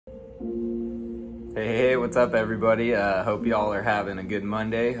Hey, what's up everybody? Hope y'all are having a good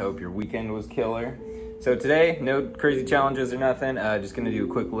Monday. Hope your weekend was killer. So today, no crazy challenges or nothing. Just gonna do a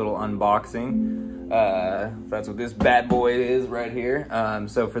quick little unboxing. That's what this bad boy is right here.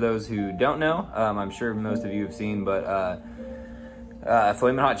 So for those who don't know, I'm sure most of you have seen, but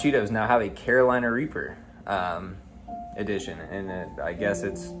Flamin Hot Cheetos now have a Carolina Reaper edition, and I guess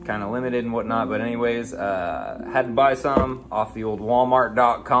it's kind of limited and whatnot, but anyways, had to buy some off the old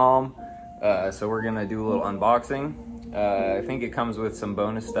Walmart.com. So we're gonna do a little unboxing. I think it comes with some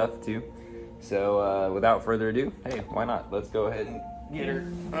bonus stuff too. So without further ado, hey, why not? Let's go ahead and get her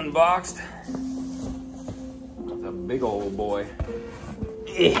unboxed. It's a big old boy.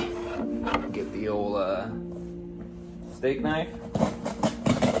 Get the old steak knife.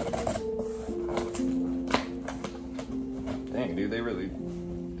 Dang, dude, they really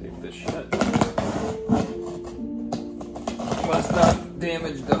taped this shut. Must not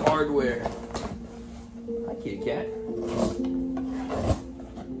damage the hardware. Hi, kitty cat.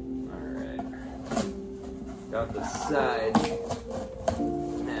 Alright. Got the side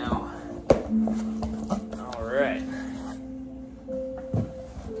now. Alright.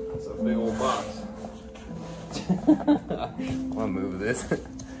 That's a big old box. I'm gonna move this.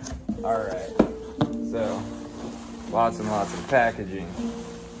 Alright. So, lots and lots of packaging.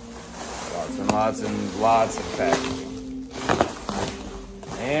 Lots of packaging.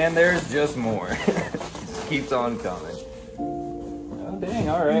 And there's just more. It just keeps on coming. Oh dang,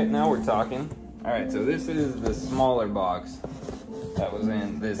 alright, now we're talking. Alright, so this is the smaller box that was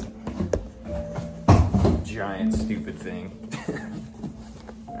in this giant stupid thing.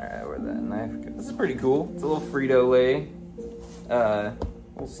 Alright, where'd that knife go? This is pretty cool. It's a little Frito-Lay,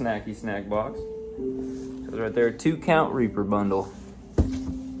 little snacky snack box. Shows right there, 2-count Reaper bundle.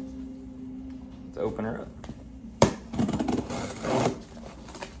 Let's open her up.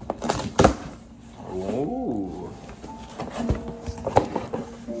 Ooh.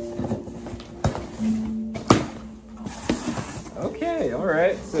 Okay, all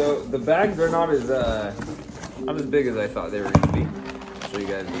right. So the bags are not as big as I thought they were going to be. I'll show you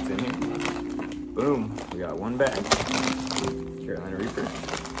guys what's in here. Boom. We got one bag. Carolina Reaper.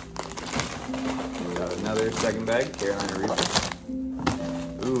 We got another second bag. Carolina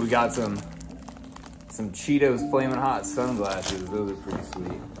Reaper. Ooh, we got some Cheetos Flamin' Hot sunglasses. Those are pretty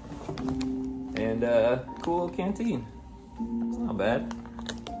sweet. And cool little canteen. It's not bad.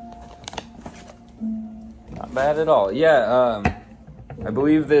 Not bad at all. Yeah, I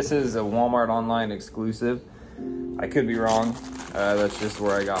believe this is a Walmart online exclusive. I could be wrong. That's just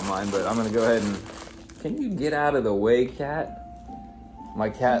where I got mine, but I'm gonna go ahead and... Can you get out of the way, cat? My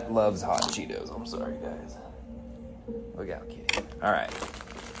cat loves hot Cheetos. I'm sorry, guys. Look out, kitty. All right.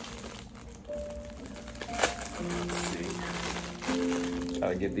 Let's see.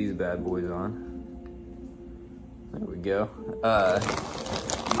 Gotta get these bad boys on. There we go.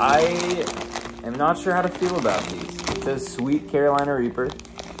 I am not sure how to feel about these. It says Sweet Carolina Reaper.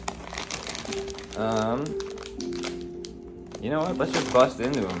 You know what? Let's just bust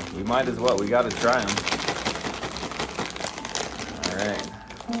into them. We might as well. We gotta try them. Alright.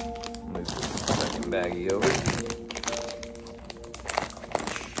 Move the second baggie over.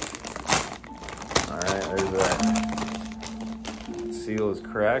 Alright, there's that. Seal is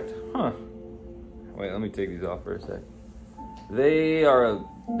cracked. Huh. Wait, let me take these off for a sec. They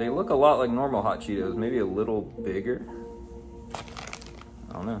look a lot like normal hot Cheetos, maybe a little bigger.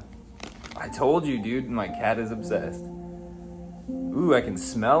 I don't know. I told you, dude, my cat is obsessed. Ooh, I can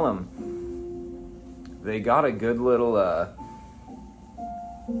smell them. They got a good little, oh,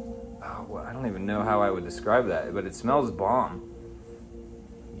 well, I don't even know how I would describe that, but it smells bomb.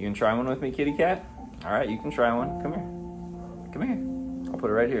 You can try one with me, kitty cat? All right, you can try one. Come here. Come here. I'll put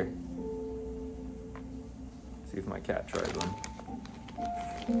it right here. See if my cat tries one.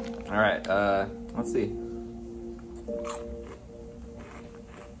 All right, let's see.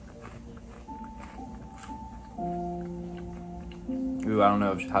 Ooh, I don't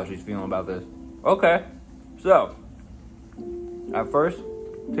know how she's feeling about this. Okay, so at first,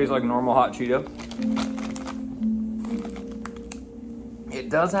 tastes like normal hot Cheeto. It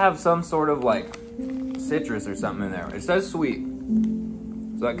does have some sort of like citrus or something in there. It says sweet,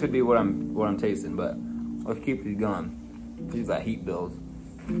 so that could be what I'm tasting. But let's keep these going. Use that heat build.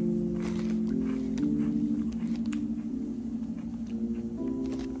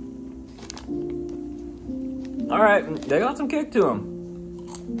 All right, they got some kick to them.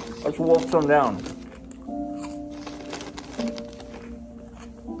 Let's wolf some down.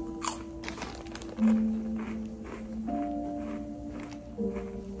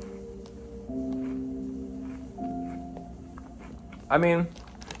 I mean,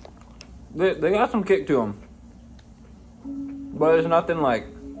 They got some kick to them. But it's nothing like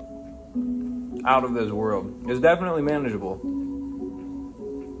out of this world. It's definitely manageable.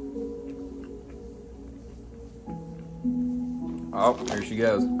 Oh, here she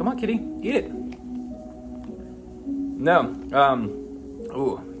goes. Come on, kitty, eat it. No,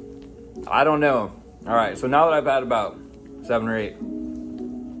 ooh, I don't know. All right, so now that I've had about 7 or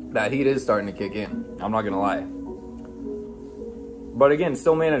 8, that heat is starting to kick in. I'm not gonna lie. But again,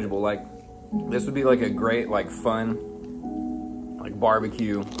 still manageable. Like, this would be like a great, like, fun, like,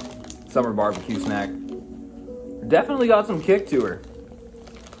 barbecue, summer barbecue snack. Definitely got some kick to her.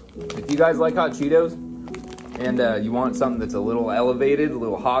 If you guys like hot Cheetos and you want something that's a little elevated, a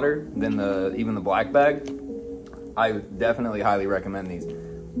little hotter than even the black bag, I would definitely highly recommend these.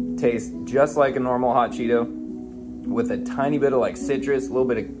 Taste just like a normal hot Cheeto with a tiny bit of like citrus, a little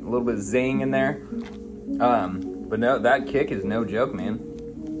bit of zing in there. But no, that kick is no joke, man.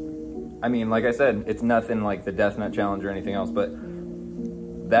 I mean, like I said, it's nothing like the Death Nut Challenge or anything else, but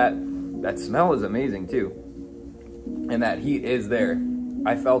that smell is amazing too. And that heat is there.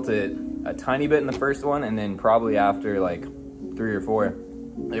 I felt it a tiny bit in the first one, and then probably after like 3 or 4,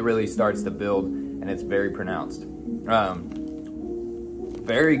 it really starts to build, and it's very pronounced.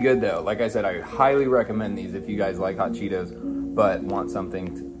 Very good though. Like I said, I highly recommend these if you guys like hot Cheetos, but want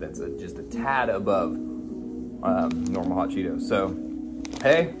something that's just a tad above normal hot Cheetos. So,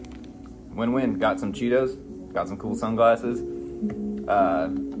 hey, win-win. Got some Cheetos, got some cool sunglasses,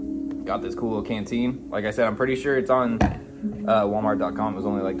 got this cool little canteen. Like I said, I'm pretty sure it's on Walmart.com. It was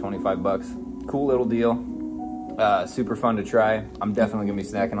only like 25 bucks. Cool little deal. Super fun to try. I'm definitely gonna be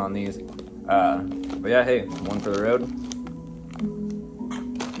snacking on these. But yeah, hey, one for the road.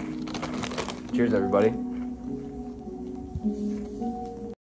 Cheers, everybody.